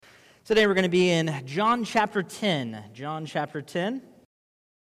Today we're going to be in John chapter 10. John chapter 10.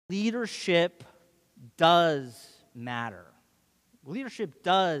 Leadership does matter. Leadership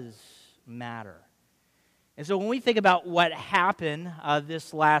does matter. And so when we think about what happened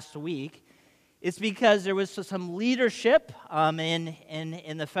this last week, it's because there was some leadership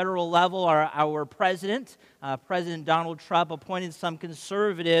in the federal level. Our president, President Donald Trump, appointed some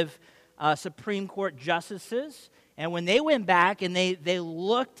conservative Supreme Court justices. And when they went back and they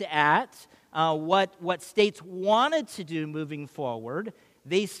looked at what states wanted to do moving forward,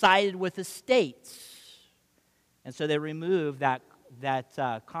 they sided with the states. And so they removed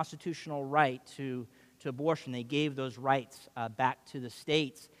that constitutional right to abortion. They gave those rights back to the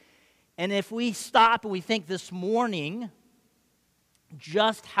states. And if we stop and we think this morning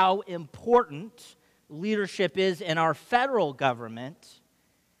just how important leadership is in our federal government,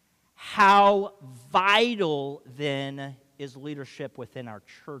 how vital then is leadership within our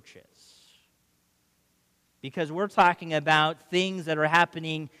churches? Because we're talking about things that are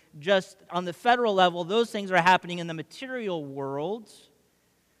happening just on the federal level. Those things are happening in the material world.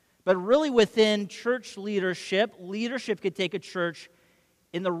 But really within church leadership, leadership could take a church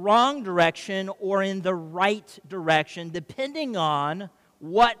in the wrong direction or in the right direction, depending on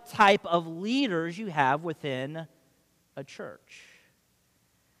what type of leaders you have within a church.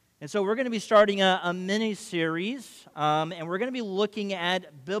 And so we're going to be starting a mini-series, and we're going to be looking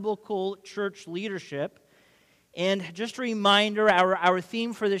at biblical church leadership. And just a reminder, our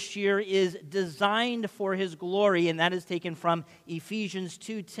theme for this year is designed for His glory, and that is taken from Ephesians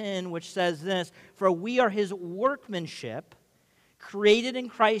 2:10, which says this: "For we are His workmanship, created in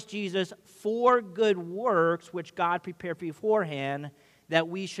Christ Jesus for good works, which God prepared beforehand, that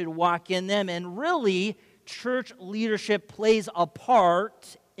we should walk in them." And really, church leadership plays a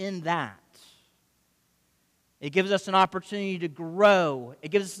part in that. It gives us an opportunity to grow.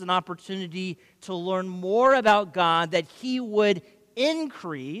 It gives us an opportunity to learn more about God, that He would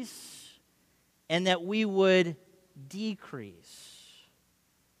increase and that we would decrease.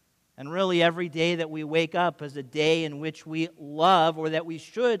 And really, every day that we wake up is a day in which we love, or that we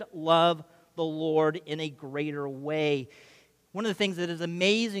should love, the Lord in a greater way. One of the things that is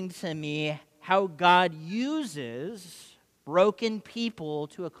amazing to me, how God uses broken people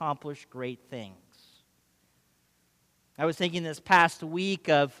to accomplish great things. I was thinking this past week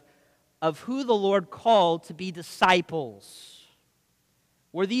of who the Lord called to be disciples.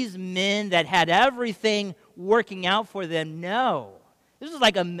 Were these men that had everything working out for them? No. This was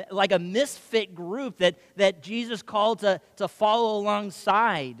like a misfit group that Jesus called to follow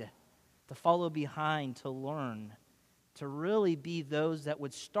alongside, to follow behind, to learn, to really be those that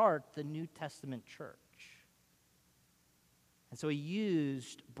would start the New Testament church. And so He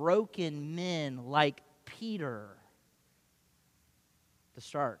used broken men like Peter to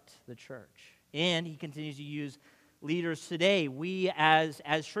start the church. And He continues to use leaders today. We as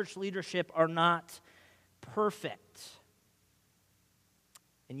church leadership are not perfect.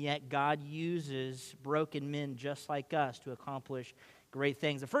 And yet God uses broken men just like us to accomplish great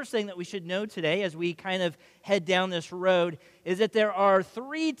things. The first thing that we should know today as we kind of head down this road is that there are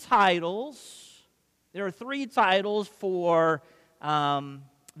three titles. There are three titles for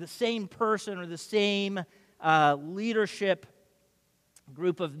the same person or the same leadership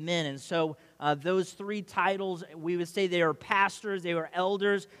group of men. And so those three titles, we would say they are pastors, they are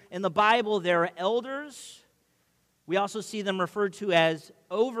elders. In the Bible, there are elders. We also see them referred to as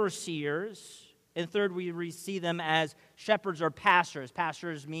overseers. And third, we see them as shepherds or pastors.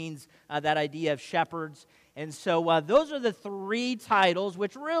 Pastors means that idea of shepherds. And so those are the three titles,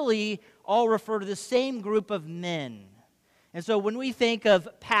 which really all refer to the same group of men. And so when we think of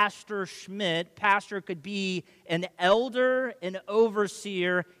Pastor Schmidt, pastor could be an elder, an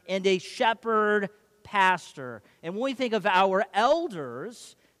overseer, and a shepherd pastor. And when we think of our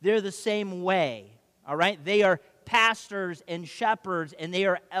elders, they're the same way, all right? They are pastors and shepherds, and they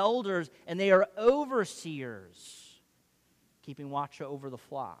are elders, and they are overseers, keeping watch over the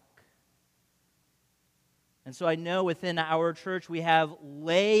flock. And so I know within our church we have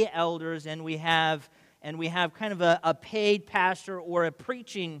lay elders, and we have kind of a paid pastor or a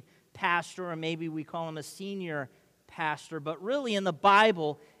preaching pastor, or maybe we call him a senior pastor. But really in the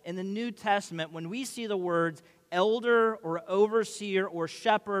Bible, in the New Testament, when we see the words elder or overseer or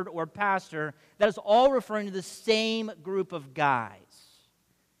shepherd or pastor, that is all referring to the same group of guys.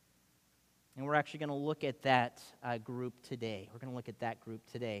 And we're actually going to look at that group today. We're going to look at that group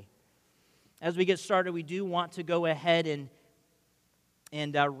today. As we get started, we do want to go ahead and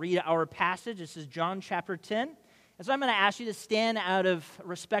read our passage. This is John chapter 10. And so I'm going to ask you to stand out of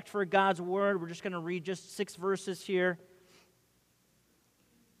respect for God's word. We're just going to read just 6 verses here.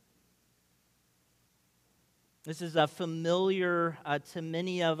 This is familiar to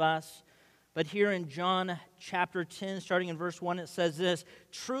many of us. But here in John chapter 10, starting in verse 1, it says this,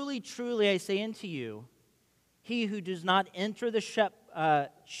 "Truly, truly, I say unto you, he who does not enter the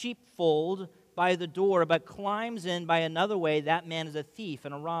sheepfold by the door, but climbs in by another way, that man is a thief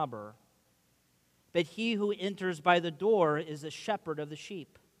and a robber. But he who enters by the door is the shepherd of the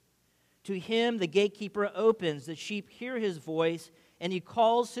sheep. To him the gatekeeper opens, the sheep hear his voice, and he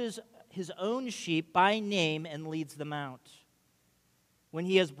calls his own sheep by name and leads them out. When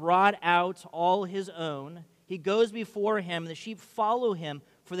he has brought out all his own, he goes before him, and the sheep follow him,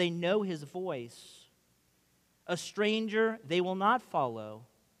 for they know his voice. A stranger they will not follow,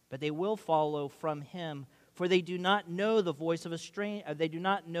 but they will follow from him, for they do not know the voice of they do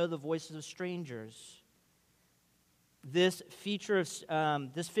not know the voices of strangers." This figure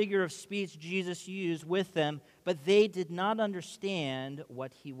of speech Jesus used with them, but they did not understand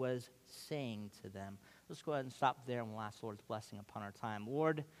what he was saying to them. Let's go ahead and stop there, and we'll ask the Lord's blessing upon our time.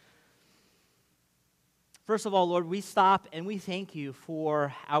 Lord, first of all, Lord, we stop and we thank you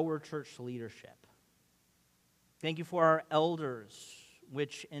for our church leadership. Thank you for our elders,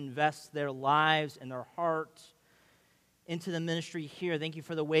 which invest their lives and their hearts into the ministry here. Thank you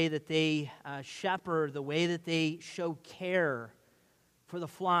for the way that they shepherd, the way that they show care for the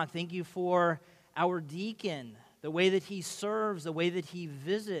flock. Thank you for our deacon, the way that he serves, the way that he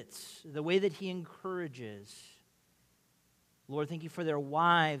visits, the way that he encourages. Lord, thank you for their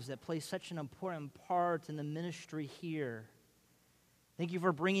wives that play such an important part in the ministry here. Thank you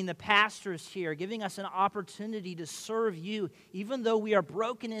for bringing the pastors here, giving us an opportunity to serve you, even though we are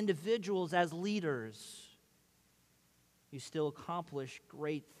broken individuals as leaders. You still accomplish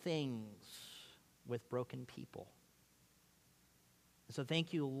great things with broken people. And so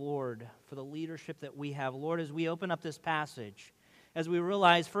thank you, Lord, for the leadership that we have. Lord, as we open up this passage, as we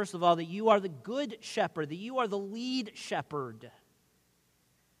realize, first of all, that you are the good shepherd, that you are the lead shepherd,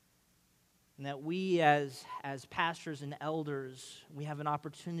 and that we as pastors and elders, we have an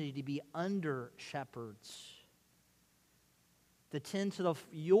opportunity to be under shepherds, to tend to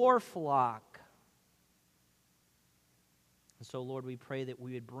your flock. And so, Lord, we pray that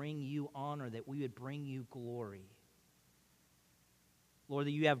we would bring you honor, that we would bring you glory. Lord,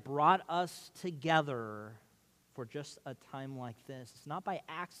 that you have brought us together for just a time like this. It's not by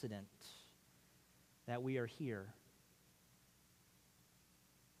accident that we are here,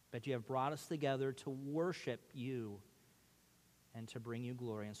 but you have brought us together to worship you and to bring you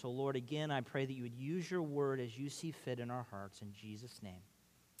glory. And so, Lord, again, I pray that you would use your word as you see fit in our hearts. In Jesus' name,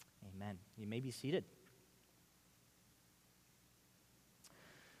 amen. You may be seated.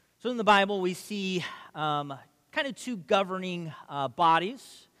 So in the Bible, we see kind of two governing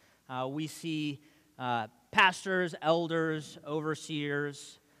bodies. We see pastors, elders,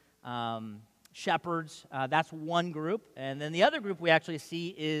 overseers, shepherds. That's one group. And then the other group we actually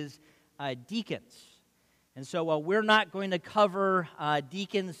see is deacons. And so we're not going to cover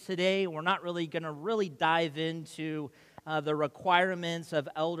deacons today. We're not really going to dive into the requirements of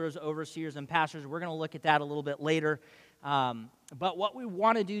elders, overseers, and pastors. We're going to look at that a little bit later. But what we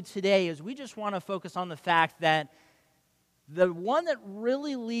want to do today is we just want to focus on the fact that the one that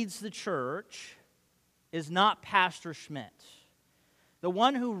really leads the church is not Pastor Schmidt. The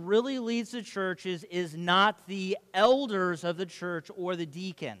one who really leads the church is not the elders of the church or the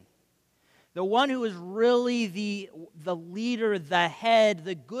deacon. The one who is really the leader, the head,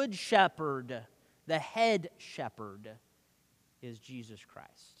 the good shepherd, the head shepherd is Jesus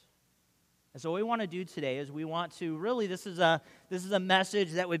Christ. And so what we want to do today is we want to really, this is a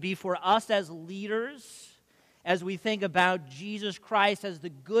message that would be for us as leaders as we think about Jesus Christ as the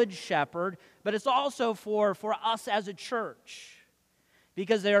good shepherd, but it's also for us as a church.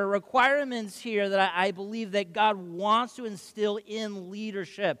 Because there are requirements here that I believe that God wants to instill in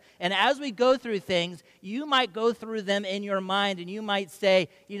leadership. And as we go through things, you might go through them in your mind and you might say,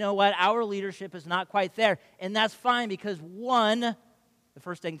 you know what, our leadership is not quite there. And that's fine because the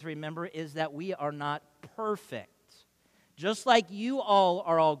first thing to remember is that we are not perfect. Just like you all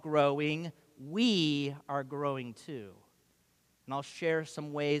are all growing, we are growing too. And I'll share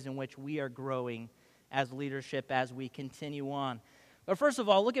some ways in which we are growing as leadership as we continue on. But first of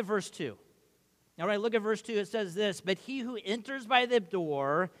all, look at verse 2. All right, look at verse 2. It says this, "But he who enters by the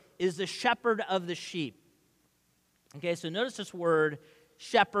door is the shepherd of the sheep." Okay, so notice this word,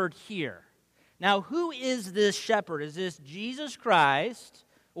 shepherd here. Now, who is this shepherd? Is this Jesus Christ,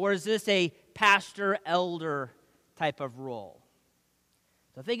 or is this a pastor-elder type of role?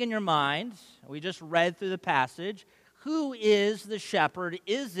 So think in your mind, we just read through the passage, who is the shepherd?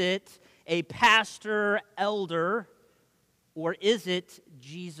 Is it a pastor-elder, or is it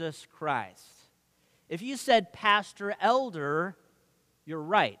Jesus Christ? If you said pastor, elder, you're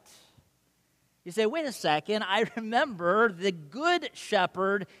right. You say, wait a second, I remember the good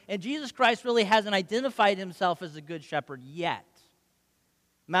shepherd, and Jesus Christ really hasn't identified himself as a good shepherd yet.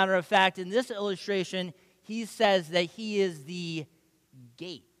 Matter of fact, in this illustration, he says that he is the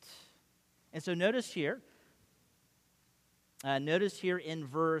gate. And so notice here in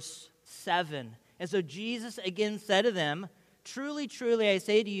verse 7. And so Jesus again said to them, truly, truly, I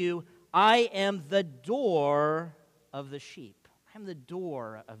say to you, I am the door of the sheep. I am the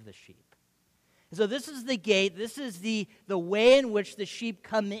door of the sheep. And so this is the gate. This is the way in which the sheep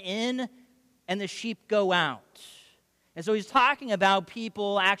come in and the sheep go out. And so he's talking about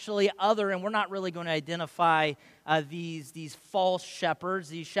people actually other, and we're not really going to identify these false shepherds,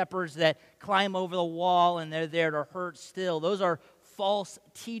 these shepherds that climb over the wall and they're there to hurt still. Those are false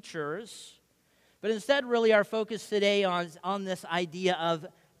teachers. But instead, really, our focus today on this idea of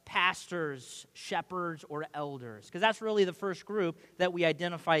pastors, shepherds, or elders, because that's really the first group that we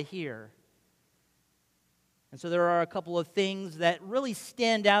identify here. And so there are a couple of things that really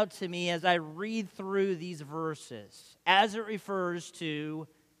stand out to me as I read through these verses, as it refers to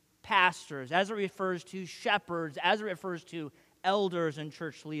pastors, as it refers to shepherds, as it refers to elders and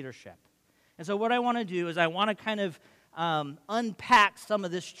church leadership. And so what I want to do is I want to kind of unpack some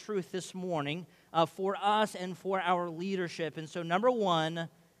of this truth this morning for us and for our leadership. And so number one,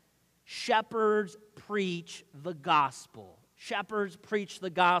 shepherds preach the gospel. Shepherds preach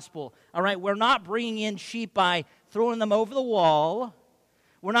the gospel. All right, we're not bringing in sheep by throwing them over the wall.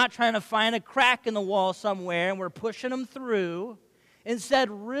 We're not trying to find a crack in the wall somewhere and we're pushing them through.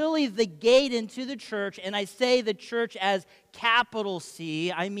 Instead, really the gate into the church, and I say the church as capital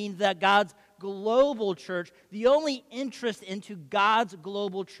C, I mean that God's global church, the only interest into God's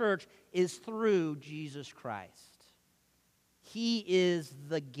global church is through Jesus Christ. He is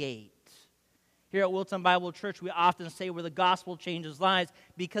the gate. Here at Wilton Bible Church, we often say where the gospel changes lives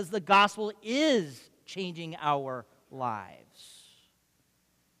because the gospel is changing our lives.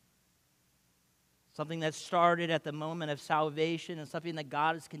 Something that started at the moment of salvation and something that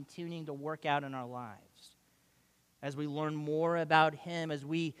God is continuing to work out in our lives. As we learn more about Him, as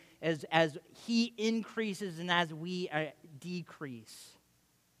He increases and as we decrease.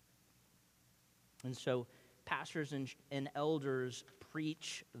 And so pastors and elders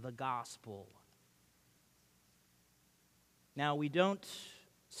preach the gospel. Now, we don't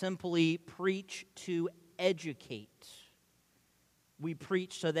simply preach to educate. We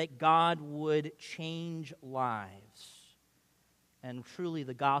preach so that God would change lives. And truly,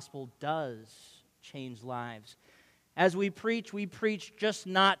 the gospel does change lives. As we preach just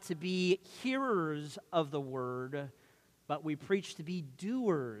not to be hearers of the word, but we preach to be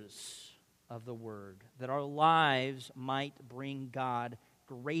doers of the word, that our lives might bring God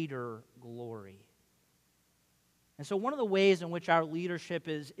greater glory. And so one of the ways in which our leadership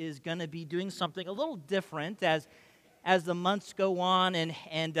is going to be doing something a little different as the months go on, and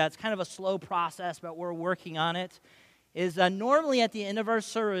it's kind of a slow process, but we're working on it, is normally at the end of our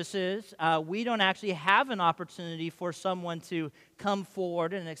services, we don't actually have an opportunity for someone to come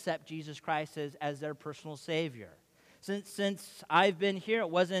forward and accept Jesus Christ as their personal Savior. Since I've been here, it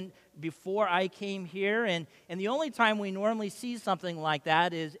wasn't before I came here, and the only time we normally see something like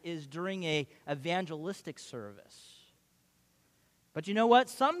that is during a evangelistic service. But you know what?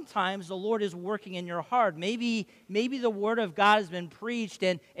 Sometimes the Lord is working in your heart. Maybe the Word of God has been preached,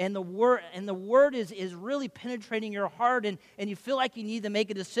 and the Word is really penetrating your heart, and you feel like you need to make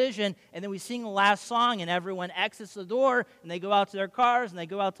a decision, and then we sing the last song, and everyone exits the door, and they go out to their cars, and they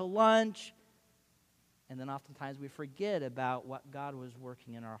go out to lunch. And then oftentimes we forget about what God was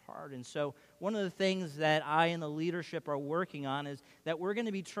working in our heart. And so one of the things that I and the leadership are working on is that we're going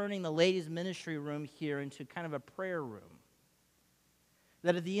to be turning the ladies' ministry room here into kind of a prayer room.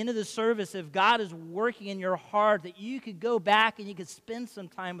 That at the end of the service, if God is working in your heart, that you could go back and you could spend some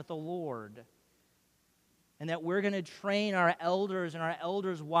time with the Lord. And that we're going to train our elders and our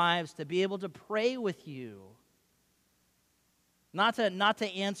elders' wives to be able to pray with you. Not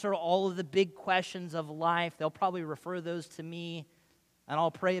to answer all of the big questions of life. They'll probably refer those to me, and I'll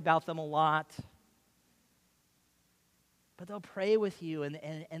pray about them a lot. But they'll pray with you,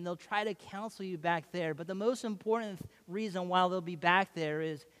 and they'll try to counsel you back there. But the most important reason why they'll be back there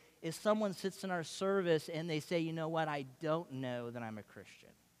is someone sits in our service and they say, you know what, I don't know that I'm a Christian.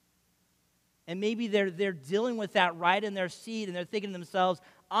 And maybe they're dealing with that right in their seat, and they're thinking to themselves,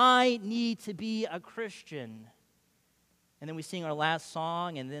 I need to be a Christian. And then we sing our last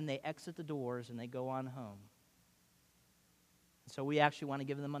song, and then they exit the doors and they go on home. So we actually want to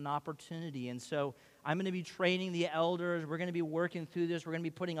give them an opportunity. And so I'm going to be training the elders. We're going to be working through this. We're going to be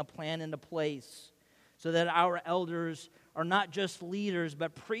putting a plan into place so that our elders are not just leaders,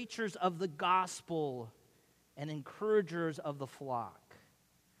 but preachers of the gospel and encouragers of the flock.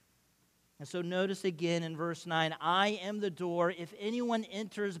 And so notice again in verse 9, I am the door. If anyone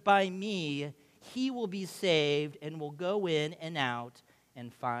enters by me, he will be saved and will go in and out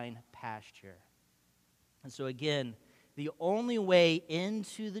and find pasture. And so again, the only way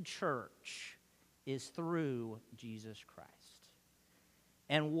into the church is through Jesus Christ.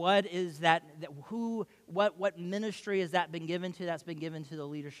 And what is that? What ministry has that been given to? That's been given to the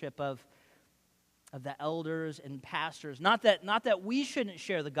leadership of the elders and pastors. Not that we shouldn't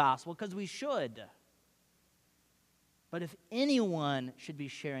share the gospel, because we should. But if anyone should be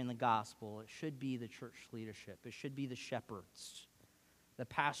sharing the gospel, it should be the church leadership. It should be the shepherds, the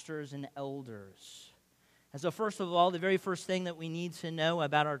pastors and elders. And so first of all, the very first thing that we need to know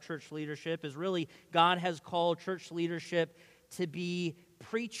about our church leadership is really God has called church leadership to be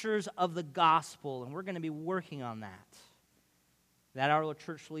preachers of the gospel, and we're going to be working on that our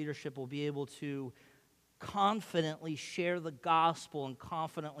church leadership will be able to confidently share the gospel and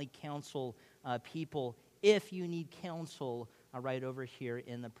confidently counsel people. If you need counsel, right over here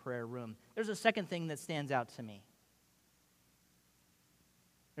in the prayer room. There's a second thing that stands out to me.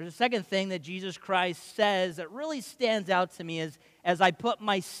 There's a second thing that Jesus Christ says that really stands out to me as I put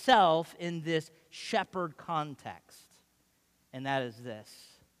myself in this shepherd context. And that is this.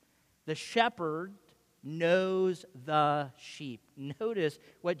 The shepherd knows the sheep. Notice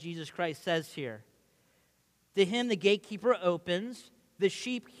what Jesus Christ says here. To him the gatekeeper opens, the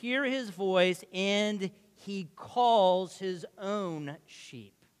sheep hear his voice, and he calls his own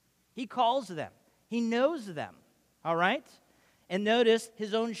sheep. He calls them. He knows them. All right? And notice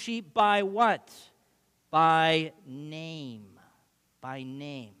his own sheep by what? By name. By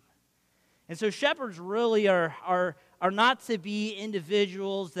name. And so shepherds really are not to be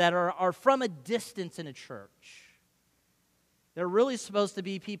individuals that are from a distance in a church. They're really supposed to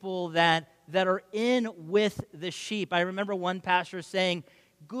be people that are in with the sheep. I remember one pastor saying,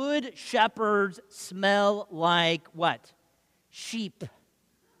 good shepherds smell like what? Sheep.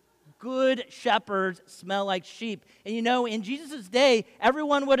 Good shepherds smell like sheep. And you know, in Jesus' day,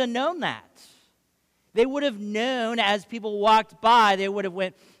 everyone would have known that. They would have known as people walked by, they would have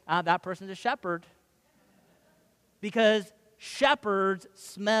went, that person's a shepherd. Because shepherds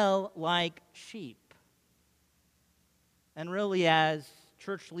smell like sheep. And really, as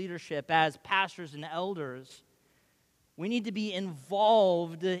church leadership, as pastors and elders, we need to be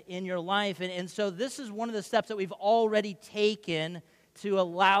involved in your life. And so this is one of the steps that we've already taken to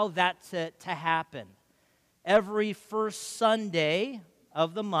allow that to happen. Every first Sunday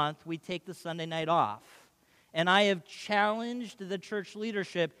of the month, we take the Sunday night off. And I have challenged the church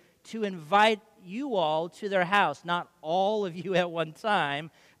leadership to invite you all to their house. Not all of you at one time,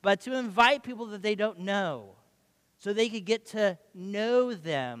 but to invite people that they don't know so they could get to know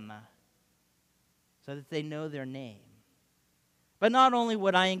them, so that they know their name. But not only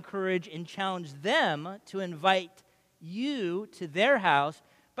would I encourage and challenge them to invite you to their house,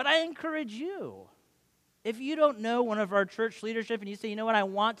 but I encourage you. If you don't know one of our church leadership and you say, you know what, I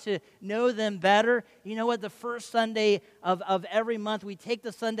want to know them better, you know what, the first Sunday of every month, we take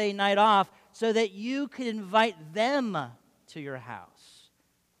the Sunday night off so that you could invite them to your house,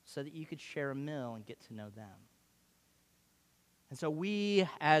 so that you could share a meal and get to know them. And so we,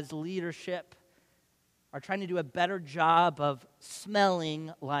 as leadership, are trying to do a better job of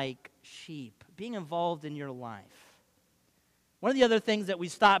smelling like sheep, being involved in your life. One of the other things that we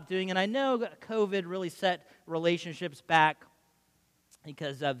stopped doing, and I know COVID really set relationships back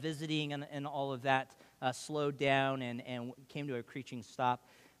because visiting and all of that slowed down and came to a screeching stop.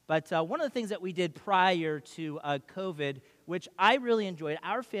 But one of the things that we did prior to COVID, which I really enjoyed,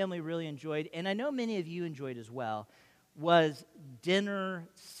 our family really enjoyed, and I know many of you enjoyed as well, was Dinner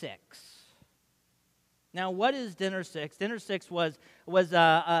 6. Now, what is Dinner 6? Dinner 6 was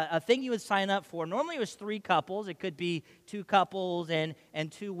a thing you would sign up for. Normally, it was 3 couples. It could be 2 couples and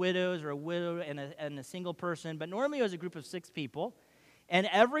 2 widows, or a widow and a single person. But normally, it was a group of 6 people. And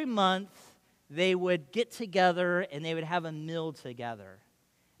every month, they would get together and they would have a meal together.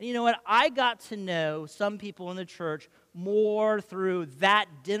 And you know what? I got to know some people in the church more through that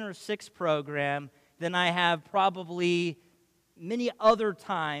Dinner 6 program than I have probably many other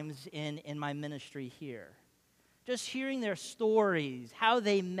times in my ministry here. Just hearing their stories, how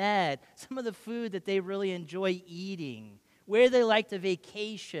they met, some of the food that they really enjoy eating, where they like to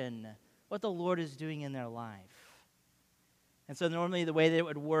vacation, what the Lord is doing in their life. And so normally the way that it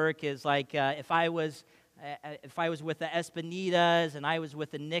would work is like if I was with the Espanitas and I was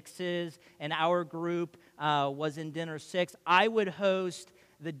with the Nixes and our group was in Dinner 6, I would host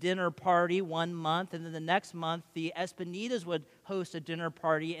the dinner party one month, and then the next month the Espinitas would host a dinner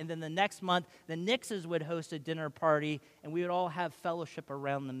party, and then the next month the Nixes would host a dinner party, and we would all have fellowship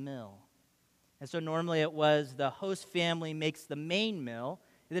around the meal. And so normally it was the host family makes the main meal,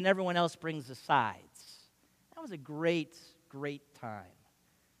 and then everyone else brings the sides. That was a great, great time.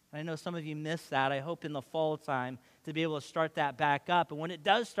 I know some of you missed that. I hope in the fall time to be able to start that back up. And when it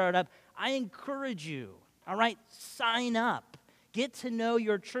does start up, I encourage you, all right, sign up. Get to know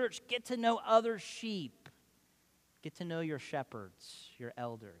your church. Get to know other sheep. Get to know your shepherds, your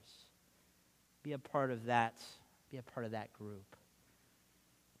elders. Be a part of that. Be a part of that group.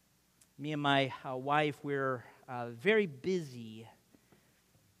 Me and my wife, we're very busy.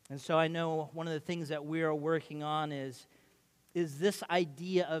 And so I know one of the things that we are working on is this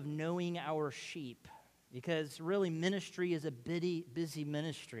idea of knowing our sheep, because really ministry is a busy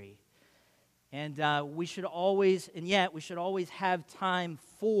ministry. And we should always have time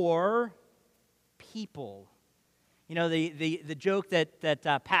for people. You know, the joke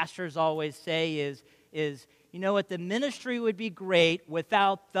that pastors always say is, you know what, the ministry would be great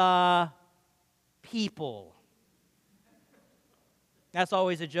without the people. That's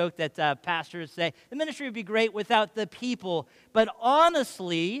always a joke that pastors say. The ministry would be great without the people. But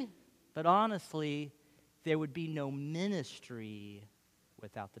honestly, there would be no ministry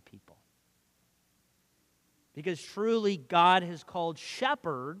without the people. Because truly, God has called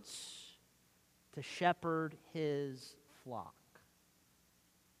shepherds to shepherd his flock.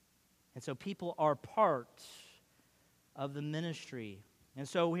 And so people are part of the ministry. And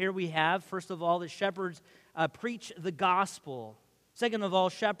so here we have, first of all, the shepherds preach the gospel. Second of all,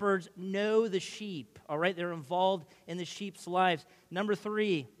 shepherds know the sheep, all right? They're involved in the sheep's lives. Number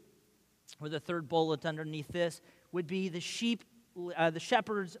 3, or the third bullet underneath this, would be the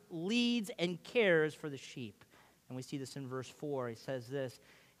shepherd's leads and cares for the sheep. And we see this in verse 4. He says this,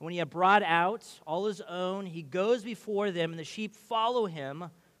 "When he had brought out all his own, he goes before them, and the sheep follow him,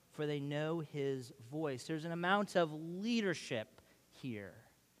 for they know his voice." There's an amount of leadership here.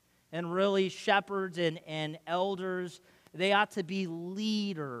 And really, shepherds and elders, they ought to be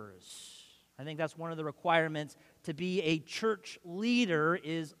leaders. I think that's one of the requirements to be a church leader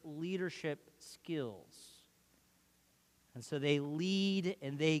is leadership skills. And so they lead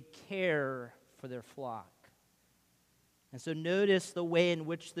and they care for their flock. And so notice the way in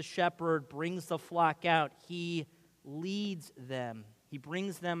which the shepherd brings the flock out. He leads them. He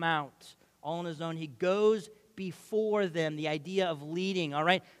brings them out all on his own. He goes before them, the idea of leading, all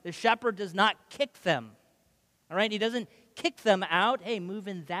right? The shepherd does not kick them, all right? He doesn't kick them out. Hey, move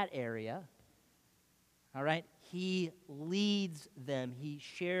in that area, all right? He leads them. He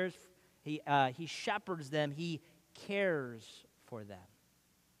shares. He shepherds them. He cares for them.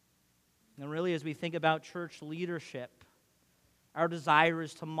 And really, as we think about church leadership, our desire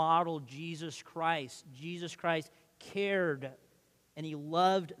is to model Jesus Christ. Jesus Christ cared and he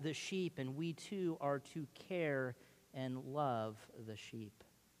loved the sheep, and we too are to care and love the sheep.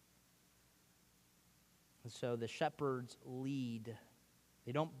 And so the shepherds lead.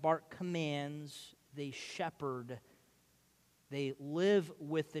 They don't bark commands, they shepherd. They live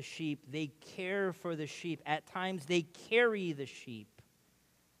with the sheep. They care for the sheep. At times they carry the sheep.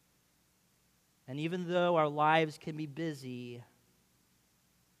 And even though our lives can be busy,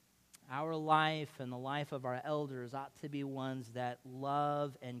 our life and the life of our elders ought to be ones that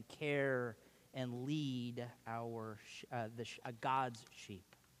love and care and lead God's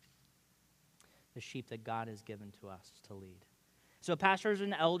sheep. The sheep that God has given to us to lead. So pastors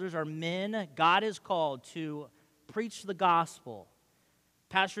and elders are men God has called to preach the gospel.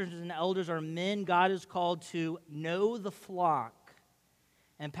 Pastors and elders are men God has called to know the flock.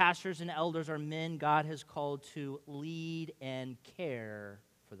 And pastors and elders are men God has called to lead and care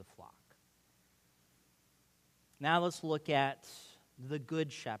for the flock. Now let's look at the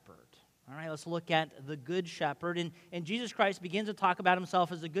Good Shepherd. All right, let's look at the Good Shepherd. And Jesus Christ begins to talk about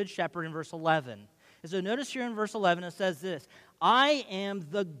himself as the Good Shepherd in verse 11. And so notice here in verse 11 it says this, "I am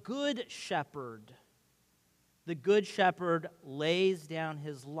the Good Shepherd. The Good Shepherd lays down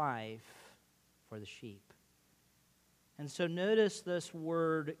his life for the sheep." And so notice this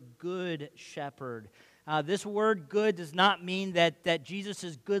word, Good Shepherd. This word good does not mean that Jesus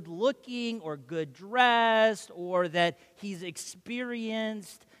is good looking or good dressed or that he's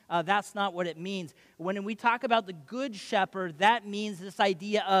experienced. That's not what it means. When we talk about the Good Shepherd, that means this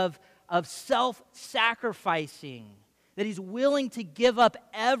idea of self-sacrificing, that he's willing to give up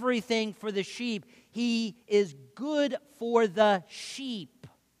everything for the sheep. He is good for the sheep.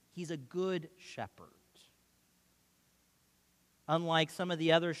 He's a good shepherd. unlike some of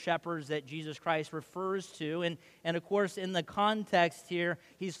the other shepherds that Jesus Christ refers to. And of course, in the context here,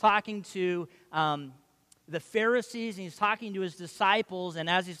 he's talking to the Pharisees, and he's talking to his disciples, and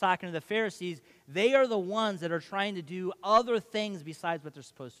as he's talking to the Pharisees, they are the ones that are trying to do other things besides what they're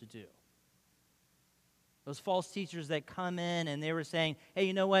supposed to do. Those false teachers that come in and they were saying, hey,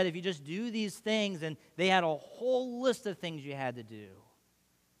 you know what, if you just do these things, and they had a whole list of things you had to do,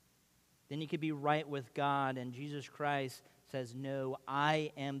 then you could be right with God. And Jesus Christ says, no,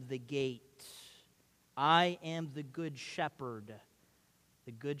 I am the gate. I am the good shepherd.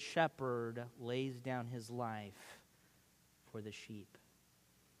 The good shepherd lays down his life for the sheep.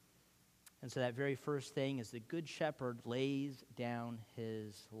 And so that very first thing is the good shepherd lays down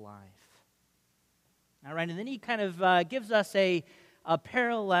his life. All right, and then he kind of gives us a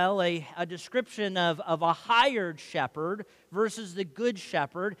parallel, a description of a hired shepherd versus the good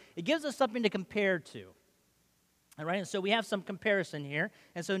shepherd. It gives us something to compare to. All right, and so we have some comparison here.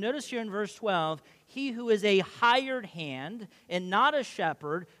 And so notice here in verse 12, he who is a hired hand and not a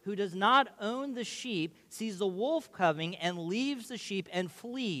shepherd, who does not own the sheep, sees the wolf coming and leaves the sheep and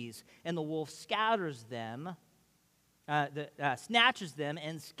flees. And the wolf scatters them, snatches them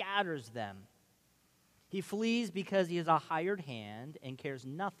and scatters them. He flees because he is a hired hand and cares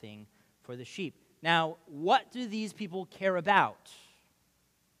nothing for the sheep. Now, what do these people care about?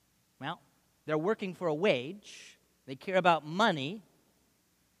 Well, they're working for a wage. They care about money.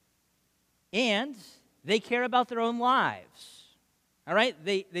 And they care about their own lives. All right?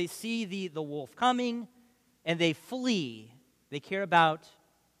 They see the wolf coming and they flee. They care about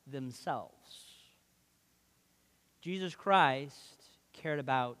themselves. Jesus Christ cared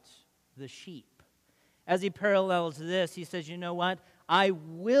about the sheep. As he parallels this, he says, you know what? I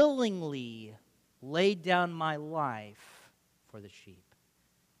willingly laid down my life for the sheep.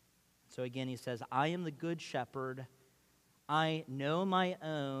 So again, he says, I am the good shepherd. I know my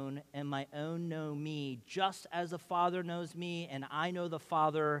own, and my own know me, just as the Father knows me, and I know the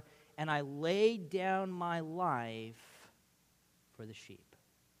Father, and I laid down my life for the sheep.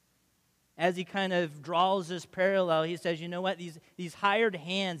 As he kind of draws this parallel, he says, you know what? These hired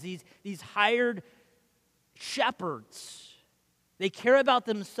hands, these hired shepherds, they care about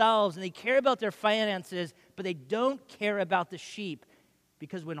themselves and they care about their finances, but they don't care about the sheep,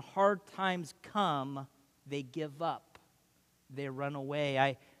 because when hard times come, they give up. They run away.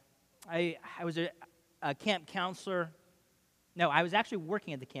 I was a camp counselor. No, I was actually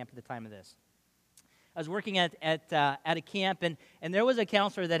working at the camp at the time of this. I was working at a camp, and there was a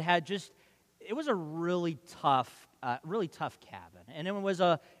counselor that had it was a really tough cabin, and it was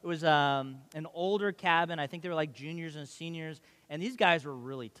an older cabin. I think they were like juniors and seniors, and these guys were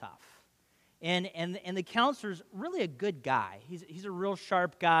really tough. And the counselor's really a good guy. He's a real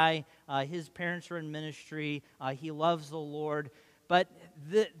sharp guy. His parents are in ministry. He loves the Lord, but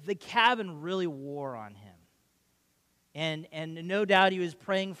the cabin really wore on him. And no doubt he was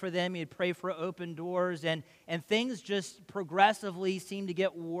praying for them. He'd pray for open doors, and things just progressively seemed to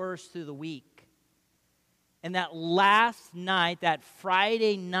get worse through the week. And that last night, that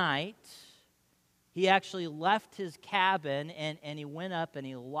Friday night, he actually left his cabin and he went up and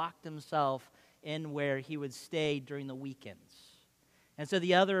he locked himself in where he would stay during the weekends. And so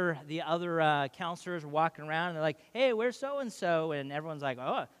the other counselors were walking around and they're like, hey, where's so-and-so? And everyone's like,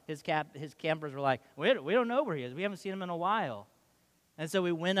 oh, his campers were like, we don't know where he is. We haven't seen him in a while. And so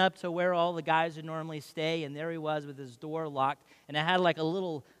we went up to where all the guys would normally stay, and there he was with his door locked. And it had like a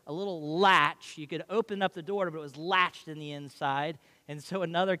little latch. You could open up the door, but it was latched in the inside. And so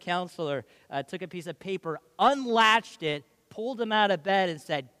another counselor took a piece of paper, unlatched it, pulled him out of bed, and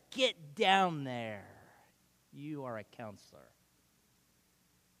said, get down there. You are a counselor.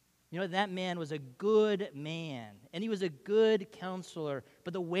 You know, that man was a good man, and he was a good counselor,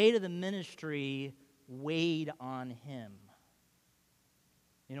 but the weight of the ministry weighed on him.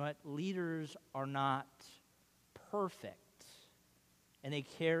 You know what? Leaders are not perfect, and they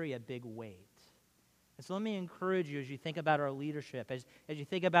carry a big weight. And so let me encourage you as you think about our leadership, as you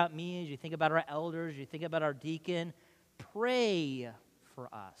think about me, as you think about our elders, as you think about our deacon, pray for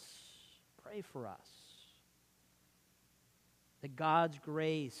us. Pray for us. That God's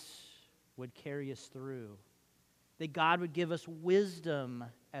grace would carry us through. That God would give us wisdom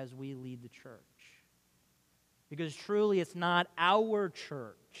as we lead the church. Because truly it's not our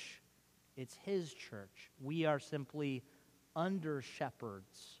church, it's His church. We are simply under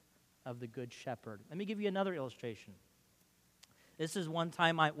shepherds of the Good Shepherd. Let me give you another illustration. This is one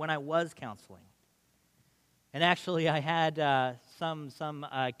time when I was counseling. And actually I had some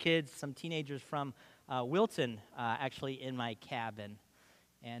kids, some teenagers from Wilton actually in my cabin.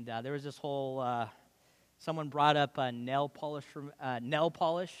 And there was this whole Someone brought up nail polish,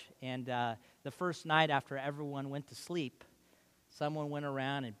 and the first night after everyone went to sleep, someone went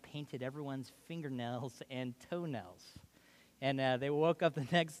around and painted everyone's fingernails and toenails. And they woke up the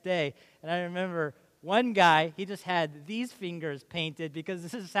next day, and I remember one guy, he just had these fingers painted because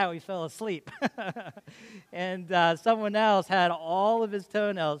this is how he fell asleep. And someone else had all of his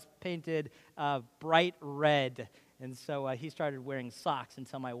toenails painted bright red. And so he started wearing socks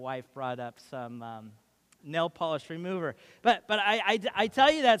until my wife brought up some nail polish remover. But I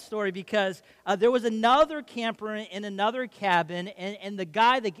tell you that story because there was another camper in another cabin, and the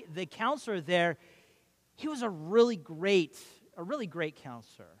guy, the counselor there, he was a really great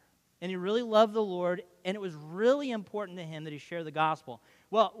counselor. And he really loved the Lord, and it was really important to him that he share the gospel.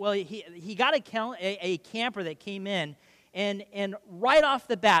 Well, he got a camper that came in, and right off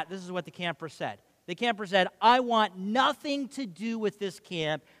the bat, this is what the camper said. The camper said, I want nothing to do with this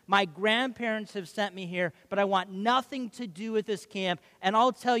camp. My grandparents have sent me here, but I want nothing to do with this camp, and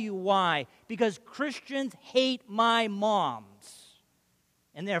I'll tell you why. Because Christians hate my moms,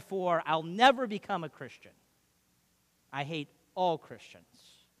 and therefore I'll never become a Christian. I hate all Christians.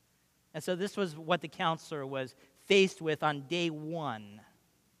 And so this was what the counselor was faced with on day one.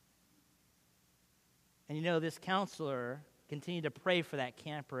 And you know, this counselor continued to pray for that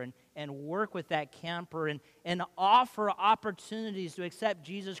camper and work with that camper and offer opportunities to accept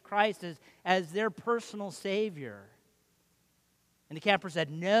Jesus Christ as their personal Savior. And the camper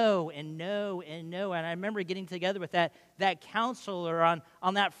said no and no and no. And I remember getting together with that counselor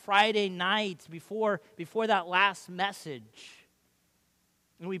on that Friday night before that last message.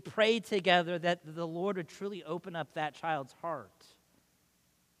 And we prayed together that the Lord would truly open up that child's heart.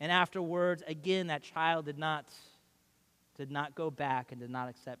 And afterwards, again, that child did not go back and did not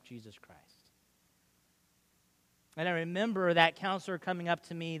accept Jesus Christ. And I remember that counselor coming up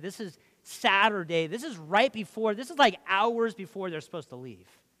to me. This is Saturday. This is like hours before they're supposed to leave.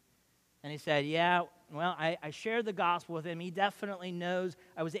 And he said, yeah, well, I shared the gospel with him. He definitely knows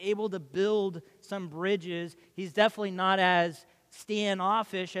I was able to build some bridges. He's definitely not as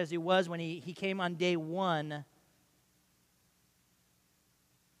standoffish as he was when he came on day one.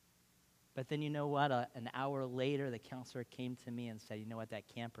 But then you know what? An hour later, the counselor came to me and said, you know what? That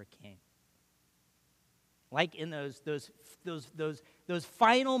camper came. Like in those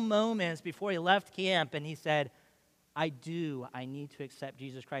final moments before he left camp, and he said, I need to accept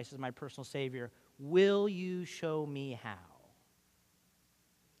Jesus Christ as my personal Savior. Will you show me how?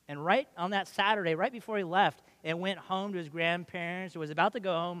 And right on that Saturday, right before he left and went home to his grandparents, or was about to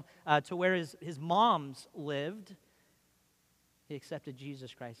go home to where his moms lived, he accepted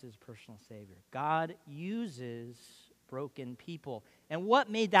Jesus Christ as personal Savior. God uses broken people. And what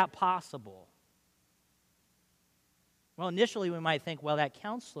made that possible? Well, initially we might think, well, that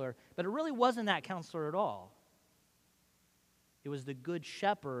counselor, but it really wasn't that counselor at all. It was the good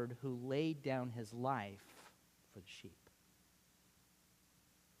shepherd who laid down his life for the sheep.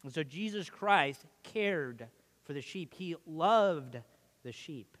 And so Jesus Christ cared for the sheep. He loved the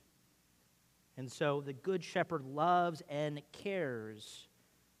sheep. And so the good shepherd loves and cares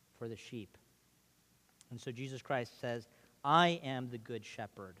for the sheep. And so Jesus Christ says, I am the good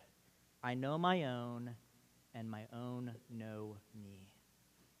shepherd. I know my own, and my own know me.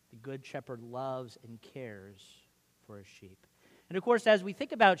 The good shepherd loves and cares for his sheep. And of course, as we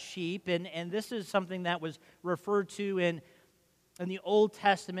think about sheep, and this is something that was referred to in the Old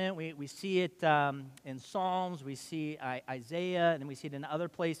Testament, we see it in Psalms, we see Isaiah, and we see it in other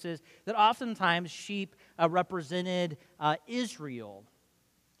places, that oftentimes sheep represented Israel.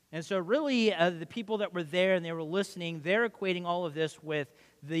 And so really, the people that were there and they were listening, they're equating all of this with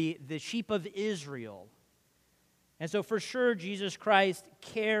the sheep of Israel. And so for sure, Jesus Christ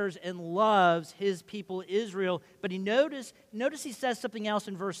cares and loves his people Israel. But notice he says something else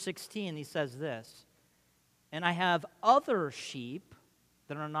in verse 16. He says this, and I have other sheep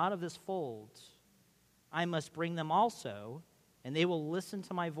that are not of this fold. I must bring them also, and they will listen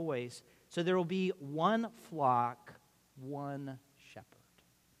to my voice. So there will be one flock, one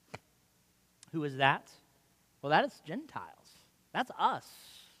shepherd. Who is that? Well, that is Gentiles. That's us.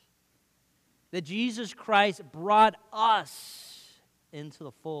 That Jesus Christ brought us into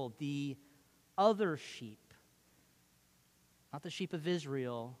the fold, the other sheep. Not the sheep of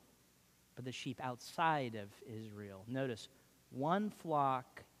Israel, but the sheep outside of Israel. Notice, one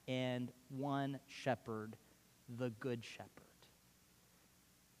flock and one shepherd, the good shepherd.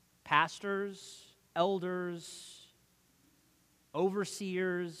 Pastors, elders,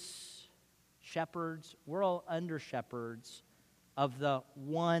 overseers, shepherds, we're all under shepherds of the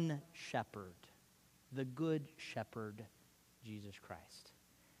one shepherd, the good shepherd, Jesus Christ.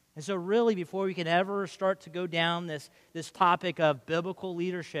 And so really, before we can ever start to go down this topic of biblical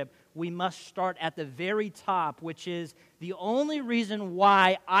leadership, we must start at the very top, which is the only reason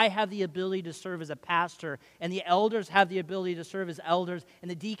why I have the ability to serve as a pastor, and the elders have the ability to serve as elders, and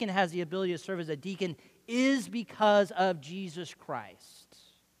the deacon has the ability to serve as a deacon, is because of Jesus Christ.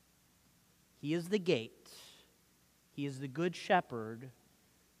 He is the gate. He is the good shepherd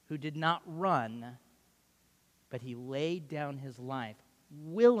who did not run, but he laid down his life,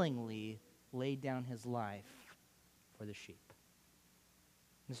 willingly laid down his life for the sheep.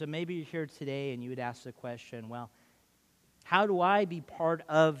 And so maybe you're here today and you would ask the question, well, how do I be part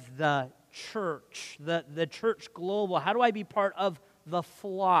of the church, the church global? How do I be part of the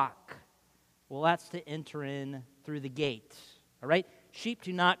flock? Well, that's to enter in through the gate, all right? Sheep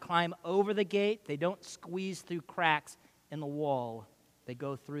do not climb over the gate. They don't squeeze through cracks in the wall. They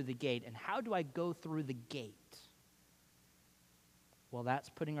go through the gate. And how do I go through the gate? Well, that's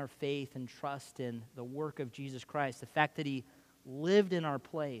putting our faith and trust in the work of Jesus Christ, the fact that he lived in our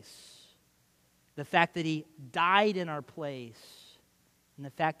place, the fact that he died in our place, and the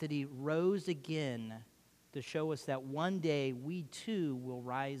fact that he rose again to show us that one day we too will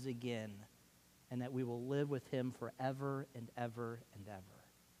rise again and that we will live with him forever and ever and ever.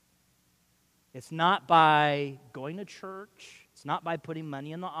 It's not by going to church. It's not by putting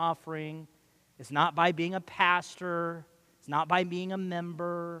money in the offering. It's not by being a pastor. It's not by being a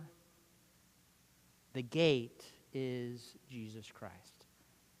member. The gate is Jesus Christ.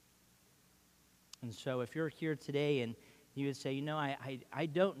 And so if you're here today and you would say, I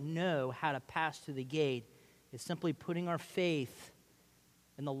don't know how to pass through the gate, it's simply putting our faith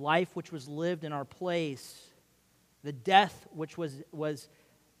in the life which was lived in our place, the death which was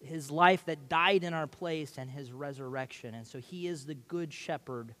his life that died in our place, and his resurrection. And so he is the good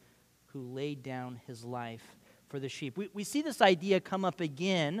shepherd who laid down his life for the sheep. We see this idea come up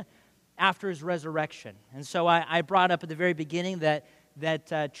again after his resurrection. And so I brought up at the very beginning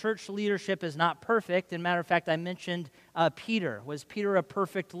that church leadership is not perfect. As a matter of fact, I mentioned Peter. Was Peter a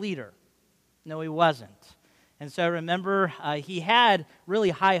perfect leader? No, he wasn't. And so remember, he had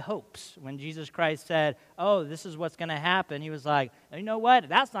really high hopes when Jesus Christ said, oh, this is what's going to happen. He was like, you know what?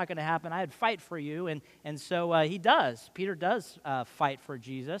 That's not going to happen. I'd fight for you. And so he does. Peter does fight for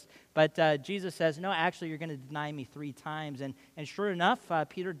Jesus. But Jesus says, no, actually, you're going to deny me 3 times. And sure enough,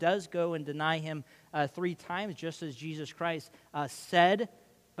 Peter does go and deny him 3 times, just as Jesus Christ said.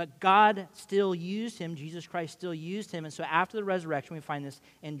 But God still used him. Jesus Christ still used him. And so after the resurrection, we find this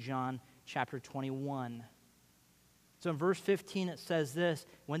in John chapter 21. So in verse 15 it says this,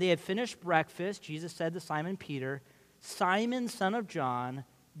 when they had finished breakfast, Jesus said to Simon Peter, Simon, son of John,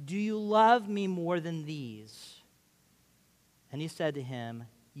 do you love me more than these? And he said to him,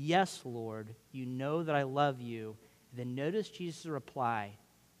 yes, Lord, you know that I love you. And then notice Jesus' reply. And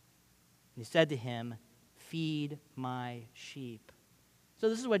he said to him, feed my sheep. So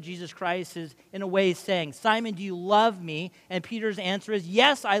this is what Jesus Christ is, in a way, saying. Simon, do you love me? And Peter's answer is,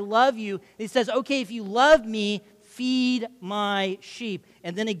 yes, I love you. And he says, okay, if you love me, feed my sheep.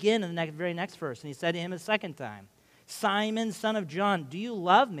 And then again in the very next verse, and he said to him a second time, Simon, son of John, do you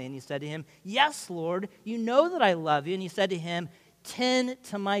love me? And he said to him, yes, Lord, you know that I love you. And he said to him, tend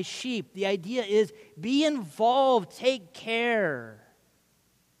to my sheep. The idea is be involved, take care.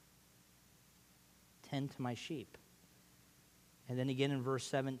 Tend to my sheep. And then again in verse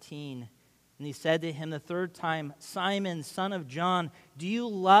 17, and he said to him the third time, Simon, son of John, do you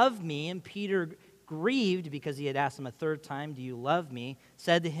love me? And Peter, grieved because he had asked him a third time, do you love me?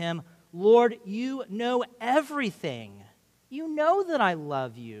 Said to him, Lord, you know everything. You know that I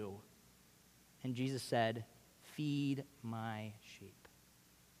love you. And Jesus said, feed my sheep.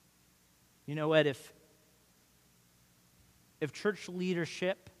 You know what? If church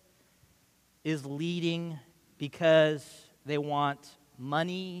leadership is leading because they want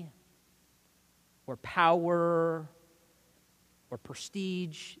money or power or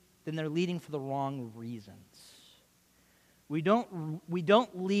prestige, then they're leading for the wrong reasons. We don't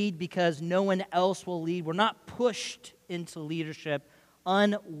lead because no one else will lead. We're not pushed into leadership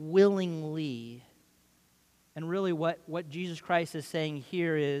unwillingly. And really what Jesus Christ is saying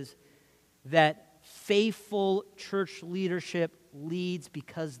here is that faithful church leadership leads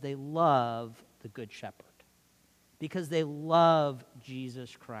because they love the Good Shepherd, because they love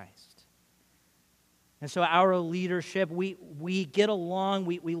Jesus Christ. And so our leadership, we get along,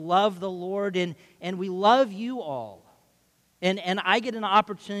 we love the Lord, and we love you all. And I get an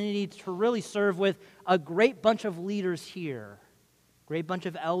opportunity to really serve with a great bunch of leaders here, great bunch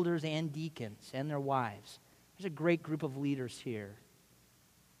of elders and deacons and their wives. There's a great group of leaders here.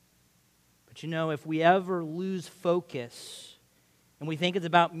 But if we ever lose focus and we think it's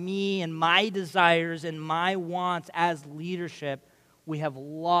about me and my desires and my wants as leadership, we have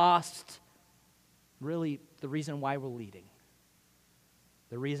lost really the reason why we're leading.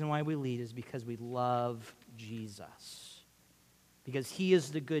 The reason why we lead is because we love Jesus. Because he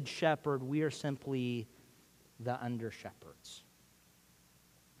is the good shepherd, we are simply the under-shepherds.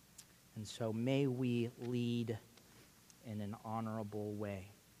 And so may we lead in an honorable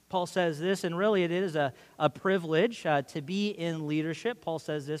way. Paul says this, and really it is a privilege to be in leadership. Paul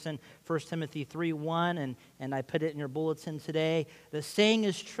says this in 1 Timothy 3:1, and I put it in your bulletin today. The saying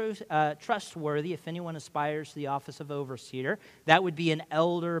is trustworthy if anyone aspires to the office of overseer. That would be an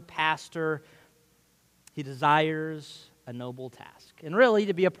elder, pastor. He desires a noble task. And really,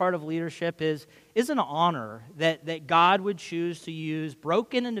 to be a part of leadership is an honor that God would choose to use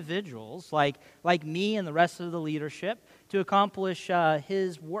broken individuals like me and the rest of the leadership to accomplish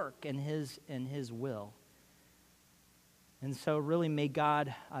his work and his will. And so really may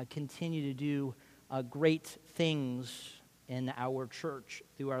God continue to do great things in our church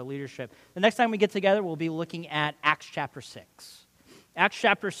through our leadership. The next time we get together, we'll be looking at Acts chapter 6. Acts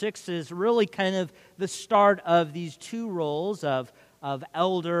chapter 6 is really kind of the start of these two roles of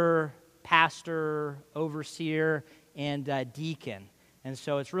elder, pastor, overseer, and deacon. And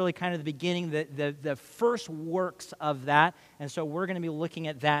so it's really kind of the beginning, the first works of that. And so we're going to be looking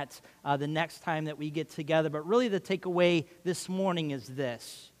at that the next time that we get together. But really the takeaway this morning is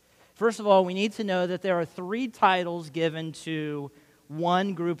this. First of all, we need to know that there are 3 titles given to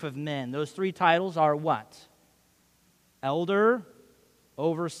one group of men. Those 3 titles are what? Elder,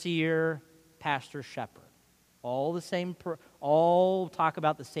 overseer, pastor, shepherd. All the same, all talk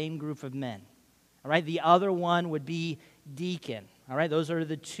about the same group of men. All right, the other one would be deacon. All right, those are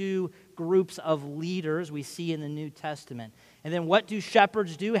the 2 groups of leaders we see in the New Testament. And then what do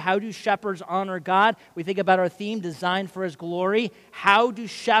shepherds do? How do shepherds honor God? We think about our theme, designed for his glory. How do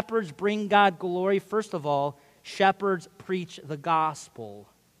shepherds bring God glory? First of all, shepherds preach the gospel.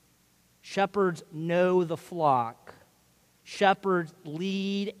 Shepherds know the flock. Shepherds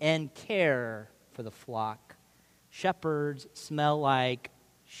lead and care for the flock. Shepherds smell like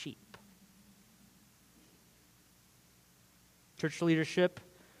sheep. Church leadership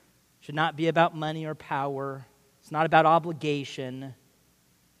should not be about money or power. It's not about obligation,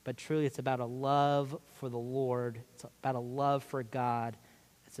 but truly it's about a love for the Lord. It's about a love for God.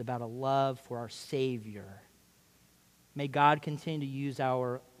 It's about a love for our Savior. May God continue to use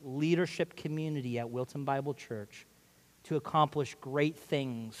our leadership community at Wilton Bible Church to accomplish great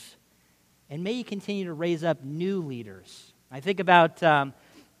things. And may you continue to raise up new leaders. I think about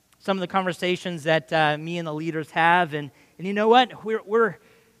some of the conversations that me and the leaders have, and you know what? We're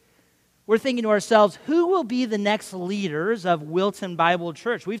thinking to ourselves, who will be the next leaders of Wilton Bible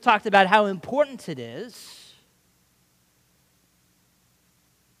Church? We've talked about how important it is,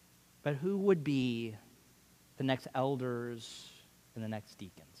 but who would be the next elders and the next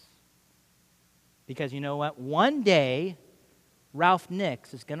deacons? Because you know what? One day, Ralph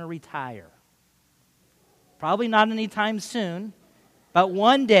Nix is going to retire. Probably not anytime soon, but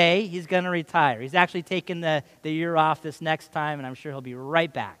one day he's going to retire. He's actually taking the year off this next time, and I'm sure he'll be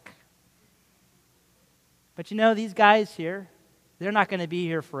right back. But you know, these guys here, they're not going to be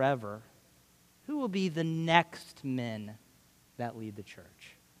here forever. Who will be the next men that lead the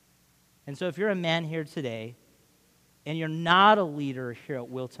church? And so if you're a man here today, and you're not a leader here at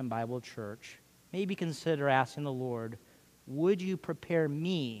Wilton Bible Church, maybe consider asking the Lord, would you prepare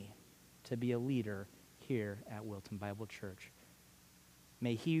me to be a leader here at Wilton Bible Church?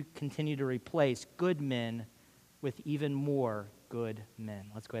 May he continue to replace good men with even more good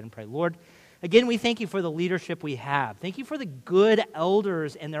men. Let's go ahead and pray. Lord, again, we thank you for the leadership we have. Thank you for the good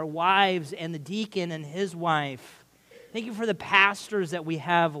elders and their wives and the deacon and his wife. Thank you for the pastors that we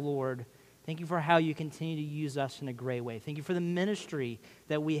have, Lord. Thank you for how you continue to use us in a great way. Thank you for the ministry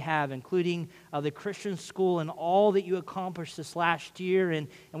that we have, including the Christian school and all that you accomplished this last year. And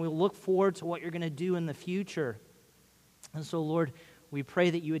we look forward to what you're going to do in the future. And so, Lord, we pray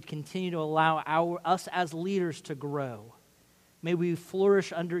that you would continue to allow us as leaders to grow. May we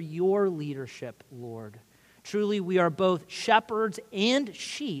flourish under your leadership, Lord. Truly, we are both shepherds and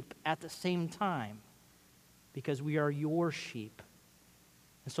sheep at the same time because we are your sheep.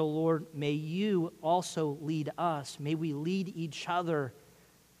 And so, Lord, may you also lead us. May we lead each other.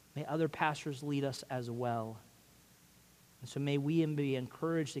 May other pastors lead us as well. And so may we be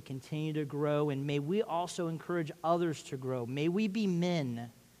encouraged to continue to grow, and may we also encourage others to grow. May we be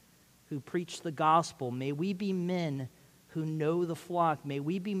men who preach the gospel. May we be men who know the flock. May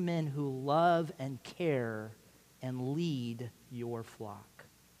we be men who love and care and lead your flock.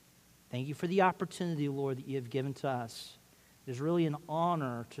 Thank you for the opportunity, Lord, that you have given to us. It is really an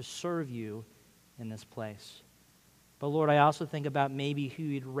honor to serve you in this place. But Lord, I also think about maybe who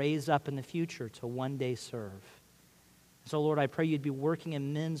you'd raise up in the future to one day serve. So Lord, I pray you'd be working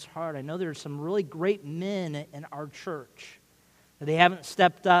in men's heart. I know there's some really great men in our church. They haven't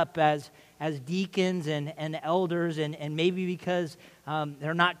stepped up as deacons and elders, and maybe because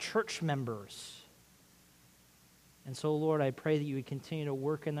they're not church members. And so, Lord, I pray that you would continue to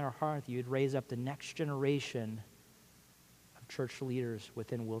work in their heart, that you would raise up the next generation of church leaders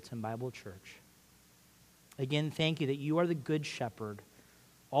within Wilton Bible Church. Again, thank you that you are the good shepherd.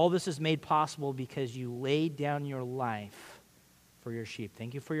 All this is made possible because you laid down your life for your sheep.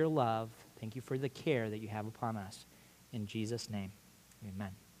 Thank you for your love. Thank you for the care that you have upon us. In Jesus' name,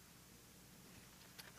 amen.